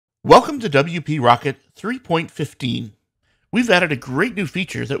Welcome to WP Rocket 3.15. We've added a great new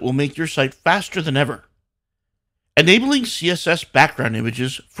feature that will make your site faster than ever. Enabling CSS background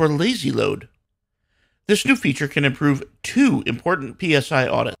images for LazyLoad. This new feature can improve 2 important PSI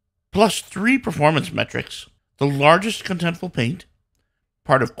audits, plus 3 performance metrics: the largest contentful paint,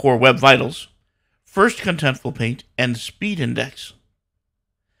 part of Core Web Vitals, first contentful paint, and speed index.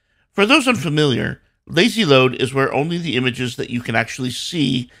 For those unfamiliar, LazyLoad is where only the images that you can actually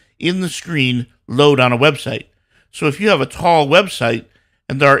see in the screen load on a website. So if you have a tall website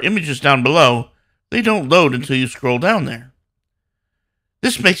and there are images down below, they don't load until you scroll down there.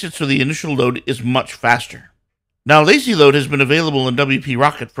 This makes it so the initial load is much faster. Now, LazyLoad has been available in WP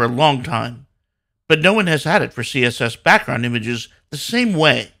Rocket for a long time, but no one has had it for CSS background images the same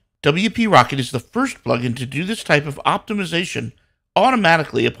way. WP Rocket is the first plugin to do this type of optimization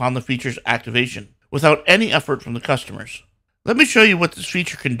automatically upon the feature's activation, without any effort from the customers. Let me show you what this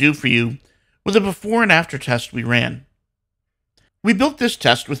feature can do for you with a before and after test we ran. We built this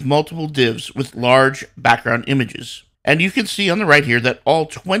test with multiple divs with large background images, and you can see on the right here that all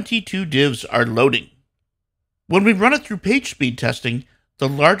 22 divs are loading. When we run it through page speed testing, the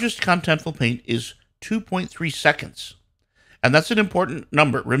largest contentful paint is 2.3 seconds, and that's an important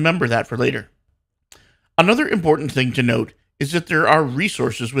number. Remember that for later. Another important thing to note is that there are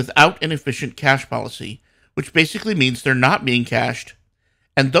resources without an efficient cache policy, which basically means they're not being cached,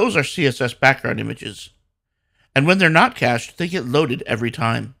 and those are CSS background images. And when they're not cached, they get loaded every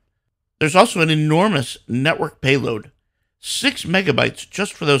time. There's also an enormous network payload, 6 megabytes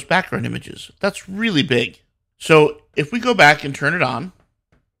just for those background images. That's really big. So if we go back and turn it on,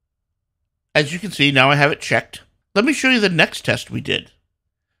 as you can see, now I have it checked. Let me show you the next test we did.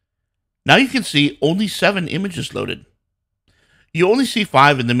 Now you can see only 7 images loaded. You only see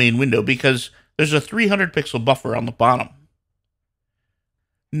 5 in the main window because there's a 300 pixel buffer on the bottom.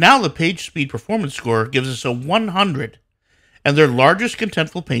 Now the page speed performance score gives us a 100, and their largest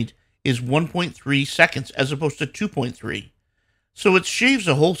contentful paint is 1.3 seconds as opposed to 2.3. So it shaves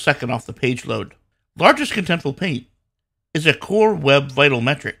a whole second off the page load. Largest contentful paint is a Core Web Vital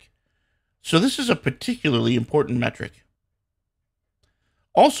metric, so this is a particularly important metric.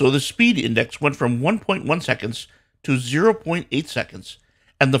 Also, the speed index went from 1.1 seconds to 0.8 seconds,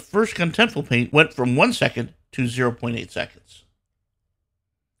 and the first contentful paint went from 1 second to 0.8 seconds.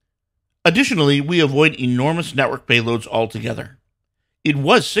 Additionally, we avoid enormous network payloads altogether. It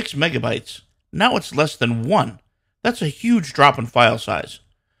was 6 megabytes, now it's less than 1. That's a huge drop in file size.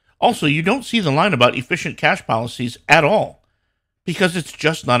 Also, you don't see the line about efficient cache policies at all, because it's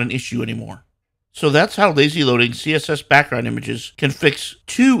just not an issue anymore. So that's how LazyLoading CSS background images can fix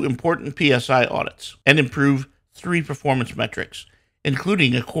 2 important PSI audits and improve 3 performance metrics,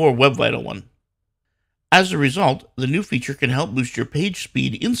 including a Core Web Vital one. As a result, the new feature can help boost your page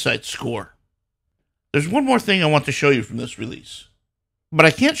speed insights score. There's one more thing I want to show you from this release, but I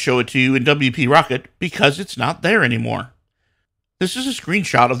can't show it to you in WP Rocket because it's not there anymore. This is a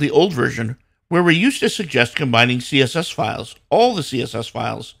screenshot of the old version where we used to suggest combining CSS files, all the CSS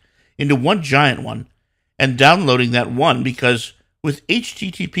files, into one giant one and downloading that one because with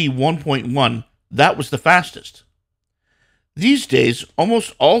HTTP 1.1, that was the fastest. These days,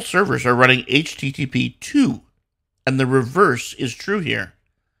 almost all servers are running HTTP 2, and the reverse is true here.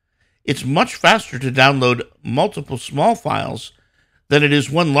 It's much faster to download multiple small files than it is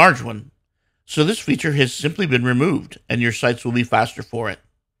one large one, so this feature has simply been removed, and your sites will be faster for it.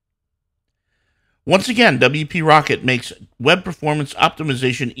 Once again, WP Rocket makes web performance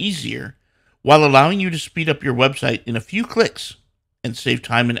optimization easier while allowing you to speed up your website in a few clicks and save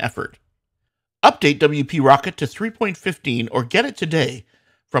time and effort. Update WP Rocket to 3.15 or get it today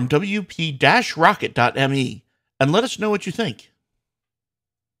from wp-rocket.me and let us know what you think.